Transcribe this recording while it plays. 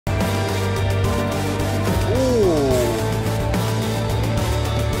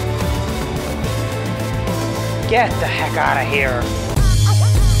Get the heck out of here.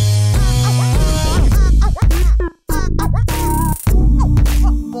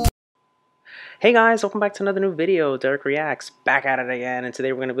 Hey guys, welcome back to another new video. Dereck Reacts, back at it again, and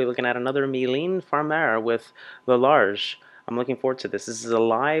today we're going to be looking at another Mylène Farmer with horloge. I'm looking forward to this. This is a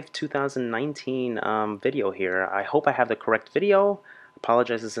live 2019 video here. I hope I have the correct video.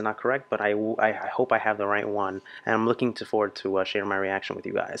 Apologize this is not correct, but I hope I have the right one, and I'm looking forward to sharing my reaction with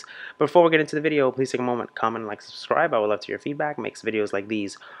you guys. Before we get into the video, please take a moment, comment, like, subscribe. I would love to hear feedback. Makes videos like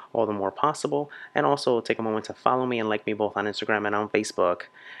these all the more possible. And also take a moment to follow me and like me both on Instagram and on Facebook.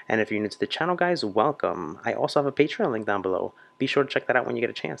 And if you're new to the channel, guys, welcome. I also have a Patreon link down below. Be sure to check that out when you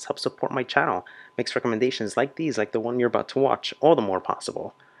get a chance. Help support my channel. Makes recommendations like these, like the one you're about to watch, all the more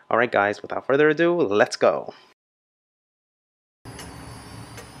possible. Alright guys, without further ado, let's go.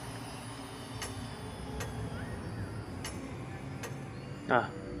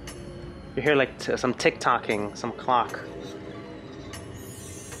 You hear like some tick-tocking, some clock.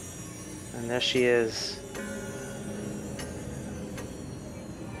 And there she is.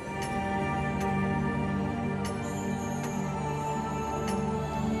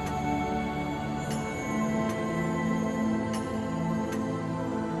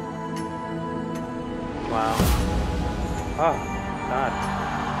 Wow. Oh, God.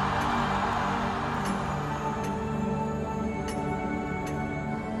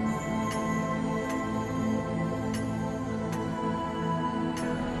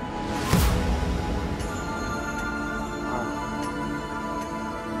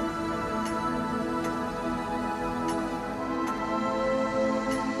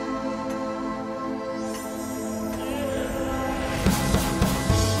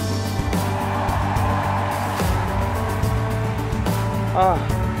 Oh.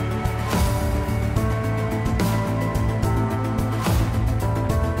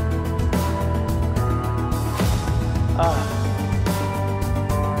 Oh.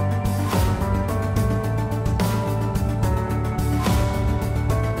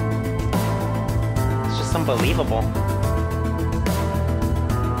 It's just unbelievable.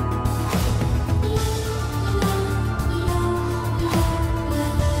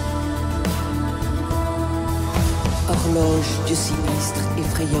 Horloge, Dieu sinistre,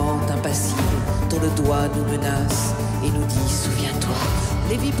 effrayante, impassible, dont le doigt nous menace et nous dit souviens-toi.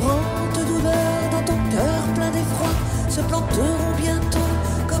 Les vibrantes douleurs dans ton cœur plein d'effroi se planteront bientôt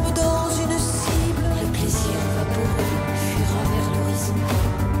comme dans une cible. Le plaisir vaporeux fuira vers l'horizon,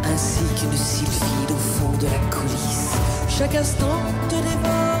 ainsi qu'une sylphide au fond de la coulisse. Chaque instant te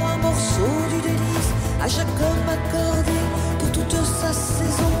dévore un morceau du délice, à chaque homme accordé pour toute sa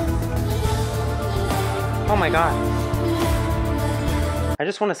saison. Oh my God. I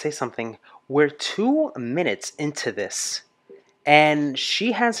just want to say something. We're 2 minutes into this, and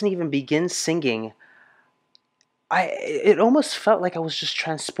she hasn't even begun singing. It almost felt like I was just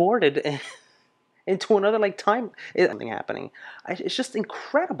transported into another time. Something happening. It's just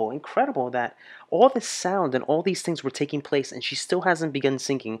incredible that all this sound and all these things were taking place, and she still hasn't begun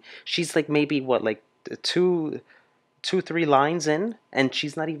singing. She's like maybe what, like two, 3 lines in, and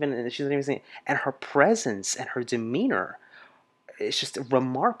she's not even singing. And her presence and her demeanor. It's just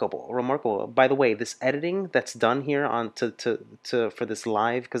remarkable. By the way, this editing that's done here on for this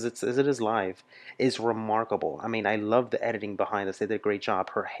live, because it is live, is remarkable. I mean, I love the editing behind this. They did a great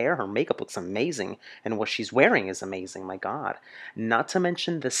job. Her hair, her makeup looks amazing, and what she's wearing is amazing. My God, not to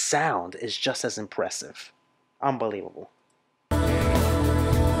mention the sound is just as impressive. Unbelievable.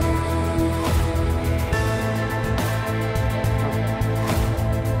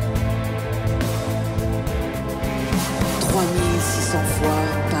 Fois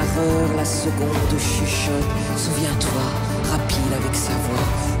par heure la seconde chuchote. Souviens-toi, rapide avec sa voix,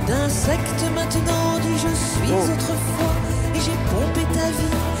 d'insecte maintenant dit je suis autrefois, et j'ai pompé ta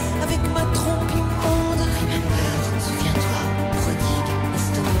vie avec ma trompe immonde. Remember, souviens-toi, prodigue,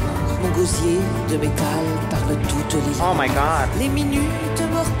 estomac. Mon gosier de métal parle toutes les Oh my God. Les minutes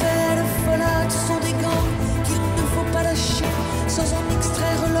mortelles folâtres sont des gants qu'il ne faut pas lâcher sans en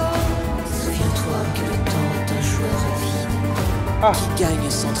extraire l'or. Souviens-toi que le temps est un joueur vide qui gagne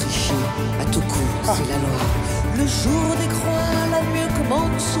sans tricher, à tout coup, c'est la loi. Le jour décroît, la nuit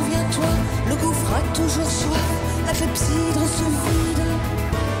commande, souviens-toi, le gouffre a toujours soif, la clepsydre se vide.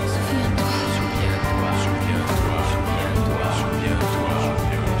 Souviens-toi, souviens-toi, souviens-toi, souviens-toi, souviens-toi, souviens-toi.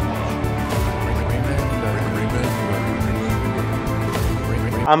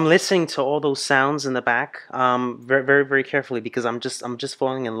 I'm listening to all those sounds in the back, very carefully, because I'm just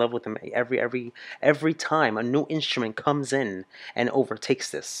falling in love with them every time a new instrument comes in and overtakes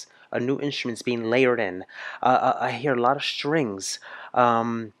this. A new instrument's being layered in. I hear a lot of strings.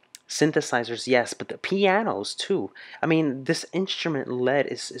 Synthesizers, yes, but the pianos too. I mean, this instrument lead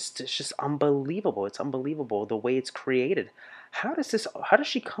is it's just unbelievable. It's unbelievable the way it's created. How does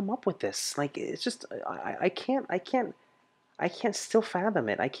she come up with this? Like, it's just I can't still fathom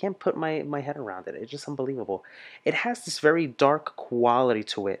it. I can't put my head around it. It's just unbelievable. It has this very dark quality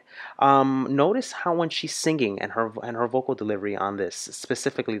to it. Notice how when she's singing and her vocal delivery on this,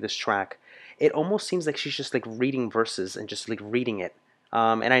 specifically this track, it almost seems like she's just like reading verses and just like reading it.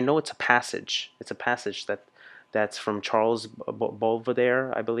 And I know it's a passage. It's a passage that's from Charles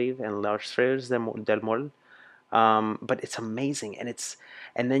Baudelaire, I believe, and Les Frères del Mol. But it's amazing,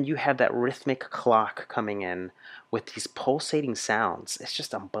 and then you have that rhythmic clock coming in with these pulsating sounds. It's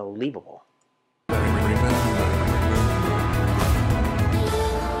just unbelievable.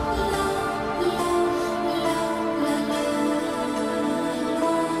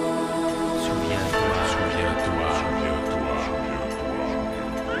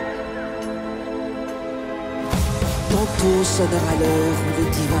 Tantôt sonnera l'heure où le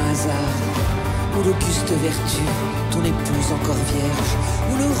divin hasard, où l'auguste vertu, ton épouse encore vierge,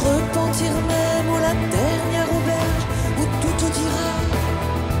 où le repentir même, où la dernière auberge, où tout te dira: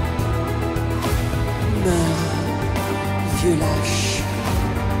 meurs, vieux lâche,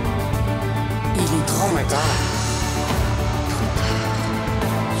 il est trop tard.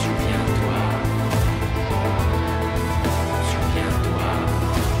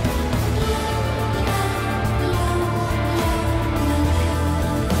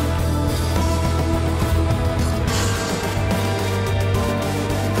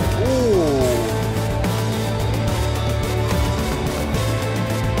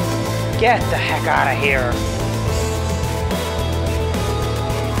 Get the heck out of here.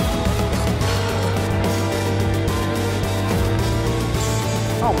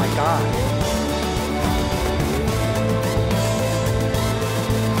 Oh my God.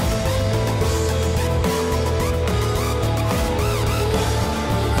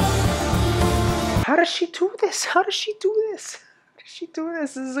 How does she do this? How does she do this? How does she do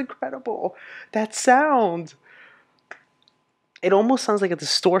this? This is incredible. That sound. It almost sounds like a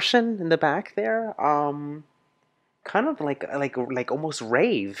distortion in the back there. Kind of like almost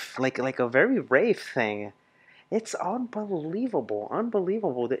rave, like a very rave thing. It's unbelievable,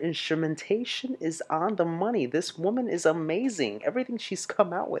 unbelievable. The instrumentation is on the money. This woman is amazing. Everything she's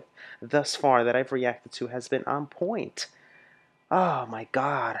come out with thus far that I've reacted to has been on point. Oh my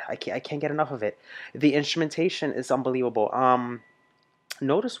God, I can't get enough of it. The instrumentation is unbelievable.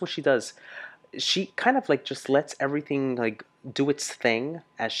 Notice what she does. She kind of like just lets everything like do its thing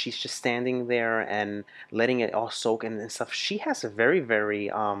as she's just standing there and letting it all soak in and stuff. She has a very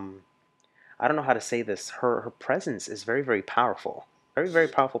I don't know how to say this. Her presence is very powerful. Very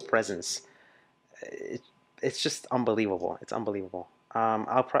powerful presence. It's just unbelievable. It's unbelievable.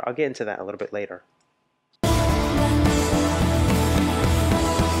 I'll get into that a little bit later.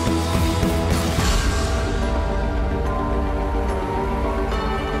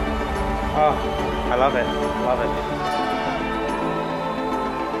 Oh, I love it. Love it.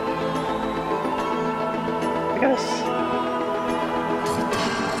 Look at this.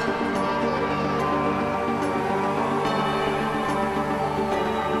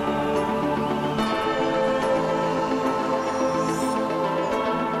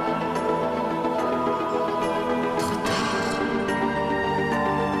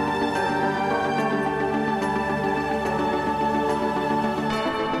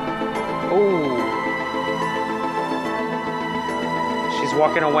 Oh, she's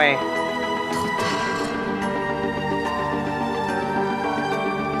walking away.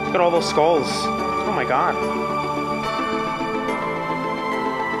 Look at all those skulls. Oh my God.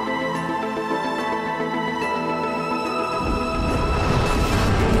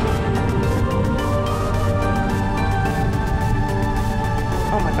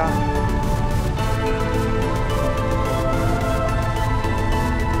 Oh my God.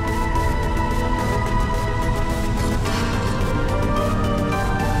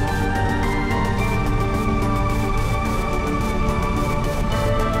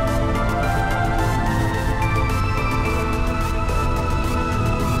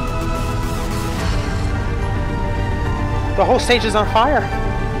 The whole stage is on fire.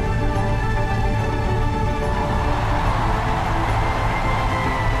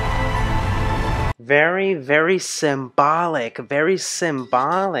 Very symbolic. Very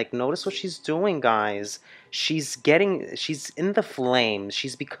symbolic. Notice what she's doing, guys. She's in the flames.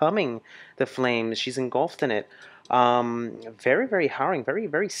 She's becoming the flames. She's engulfed in it. Very harrowing.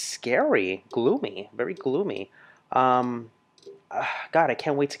 Very scary. Gloomy. Very gloomy. God, I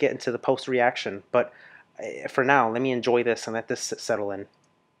can't wait to get into the post reaction. But for now, let me enjoy this and let this settle in.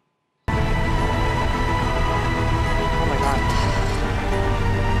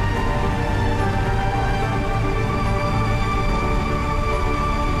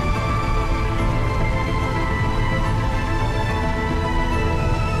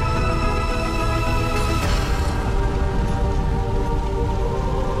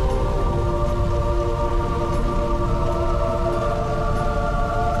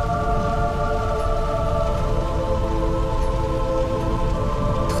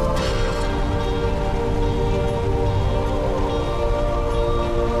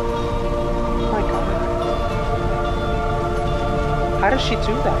 does she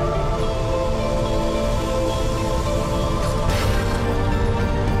do that?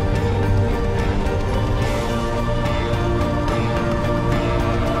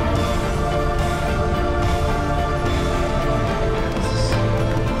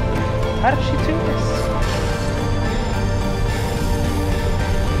 How does she do this?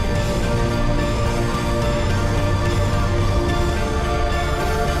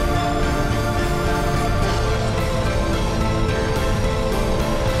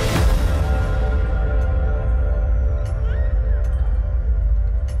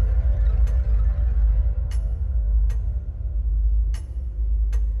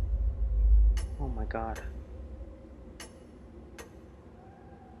 Oh my God.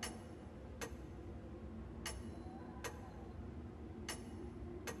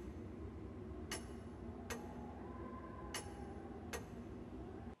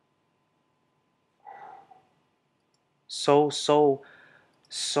 So, so,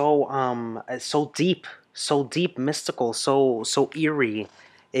 so deep, mystical, so eerie.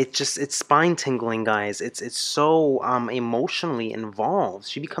 It's spine tingling, guys. It's so emotionally involved.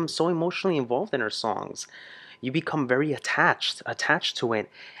 She becomes so emotionally involved in her songs. You become very attached to it,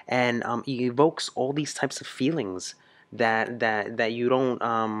 and it evokes all these types of feelings that you don't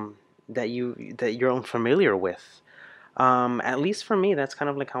that you're unfamiliar with. At least for me, that's kind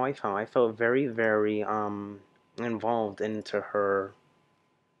of like how I felt. I felt very, very involved into her,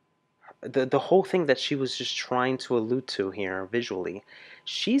 the whole thing that she was just trying to allude to here visually.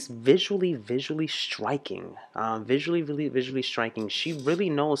 She's visually striking, visually, really visually striking. She really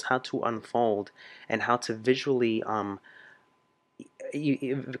knows how to unfold and how to visually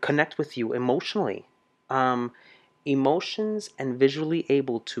connect with you emotionally. Um, Emotions and visually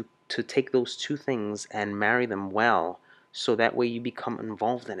able to take those two things and marry them well, so that way you become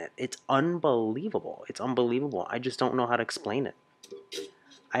involved in it. It's unbelievable. It's unbelievable. I just don't know how to explain it.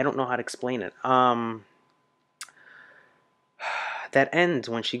 I don't know how to explain it. That ends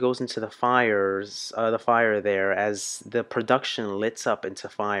when she goes into the fire there, as the production lits up into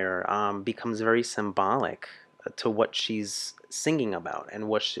fire, becomes very symbolic to what she's singing about, and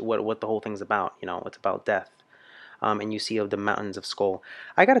what the whole thing's about. You know, it's about death. And you see of the mountains of Skull.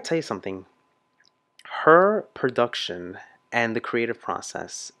 I gotta tell you something. Her production and the creative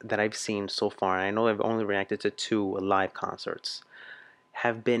process that I've seen so far, and I know I've only reacted to two live concerts,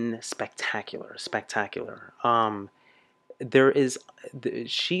 have been spectacular, spectacular. There is,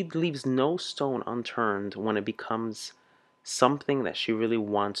 she leaves no stone unturned when it becomes something that she really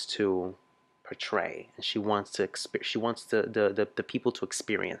wants to portray, and she wants the people to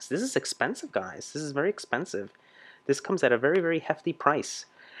experience. This is expensive, guys. This is very expensive. This comes at a very, very hefty price.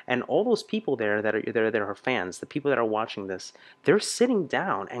 And all those people there that are her fans, the people that are watching this, they're sitting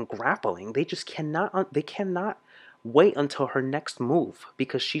down and grappling. They just cannot, they cannot wait until her next move,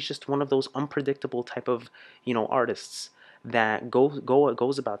 because she's just one of those unpredictable type of, artists that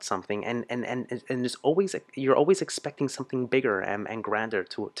goes about something, and is always, you're always expecting something bigger and grander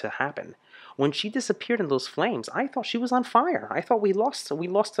to happen. When she disappeared in those flames, I thought she was on fire. I thought we lost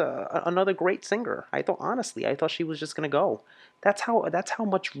another great singer. I thought she was just gonna go. That's how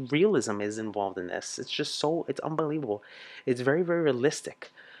much realism is involved in this. It's just so, it's unbelievable. It's very, very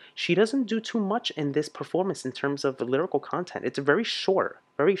realistic. She doesn't do too much in this performance in terms of the lyrical content. It's very short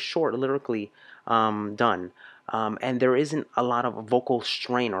lyrically done. And there isn't a lot of vocal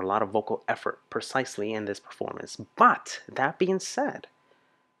strain or a lot of vocal effort precisely in this performance. But that being said,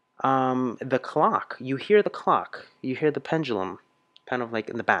 the clock, you hear the pendulum kind of like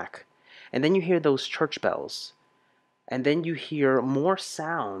in the back, and then you hear those church bells, and then you hear more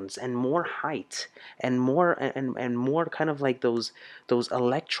sounds and more height and more kind of like those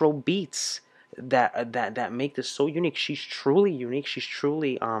electro beats that make this so unique. She's truly unique. She's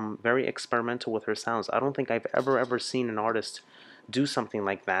truly very experimental with her sounds. I don't think I've ever seen an artist do something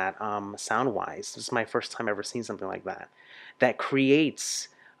like that, sound wise. This is my first time ever seeing something like that, that creates,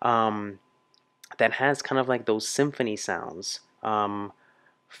 that has kind of like those symphony sounds, from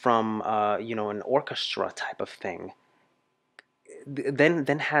an orchestra type of thing,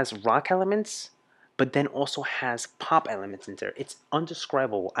 then has rock elements, but then also has pop elements in there. It's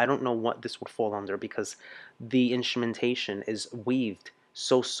undescribable. I don't know what this would fall under, because the instrumentation is weaved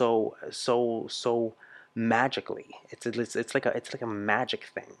so magically. It's like a magic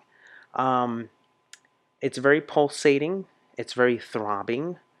thing. Um, it's very pulsating. It's very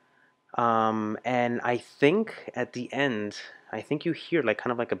throbbing. And I think at the end, I think you hear like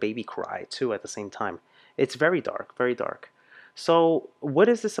kind of like a baby cry too at the same time. It's very dark, very dark. So, what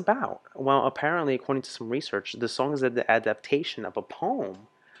is this about? Well, apparently, according to some research, the song is the adaptation of a poem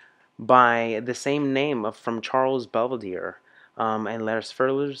by the same name from Charles Belvedere, and les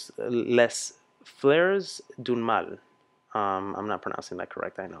fleurs d'un mal. I'm not pronouncing that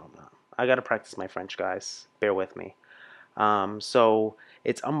correct. I know I'm not. I gotta practice my French, guys. Bear with me. So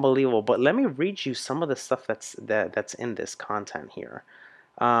it's unbelievable. But let me read you some of the stuff that's in this content here.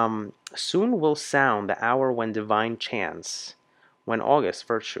 Soon will sound the hour when divine chance, when August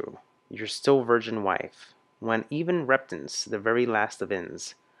virtue, your still virgin wife, when even reptants, the very last of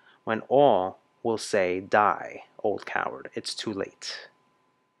inns, when all will say, die, old coward, it's too late.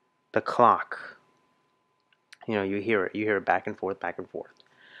 The clock, you hear it back and forth, back and forth.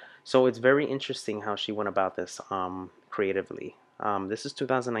 So it's very interesting how she went about this creatively. This is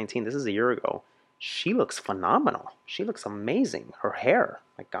 2019. This is a year ago. She looks phenomenal. She looks amazing. Her hair,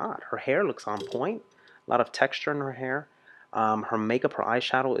 my God, her hair looks on point. A lot of texture in her hair. Her makeup, her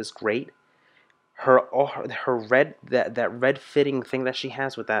eyeshadow is great. Her red that red fitting thing that she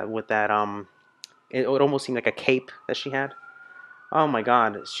has with that it would almost seem like a cape that she had. Oh my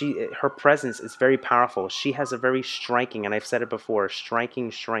God, her presence is very powerful. She has a very striking, and I've said it before,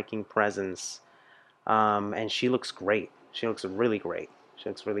 striking presence. And she looks great. She looks really great. She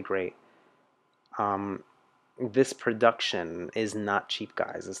looks really great. Um, this production is not cheap,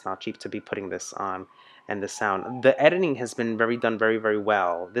 guys. It's not cheap to be putting this on, and the sound. The editing has been done very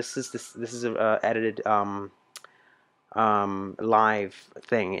well. This is a edited live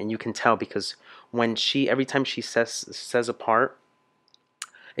thing, and you can tell because when every time she says a part,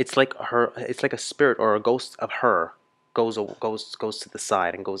 it's like a spirit or a ghost of her goes to the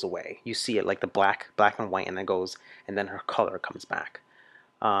side and goes away. You see it like the black and white, and then goes, and then her color comes back.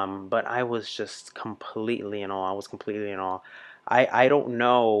 But I was just completely in awe. I was completely in awe. I don't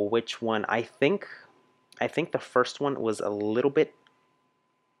know which one. I think the first one was a little bit.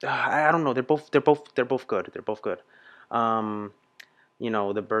 I don't know. They're both good. They're both good. Um,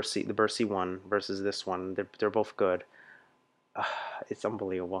 the Bercy one versus this one. They're both good. It's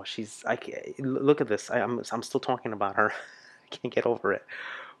unbelievable. Look at this. I'm still talking about her. I can't get over it.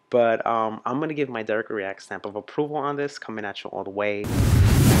 But I'm gonna give my Dereck React stamp of approval on this, coming at you all the way.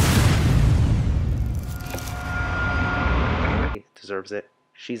 Deserves it.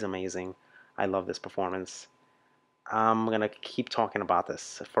 She's amazing. I love this performance. I'm gonna keep talking about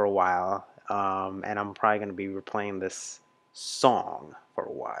this for a while, and I'm probably gonna be replaying this song for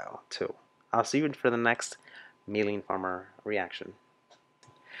a while too. I'll see you for the next Mylène Farmer reaction.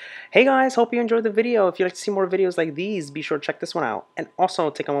 Hey guys, hope you enjoyed the video. If you'd like to see more videos like these, be sure to check this one out. And also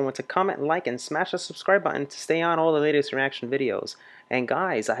take a moment to comment, like, and smash the subscribe button to stay on all the latest reaction videos. And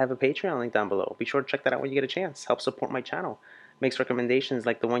guys, I have a Patreon link down below. Be sure to check that out when you get a chance. Help support my channel. Makes recommendations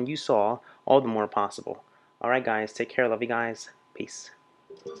like the one you saw all the more possible. Alright guys, take care. Love you guys. Peace.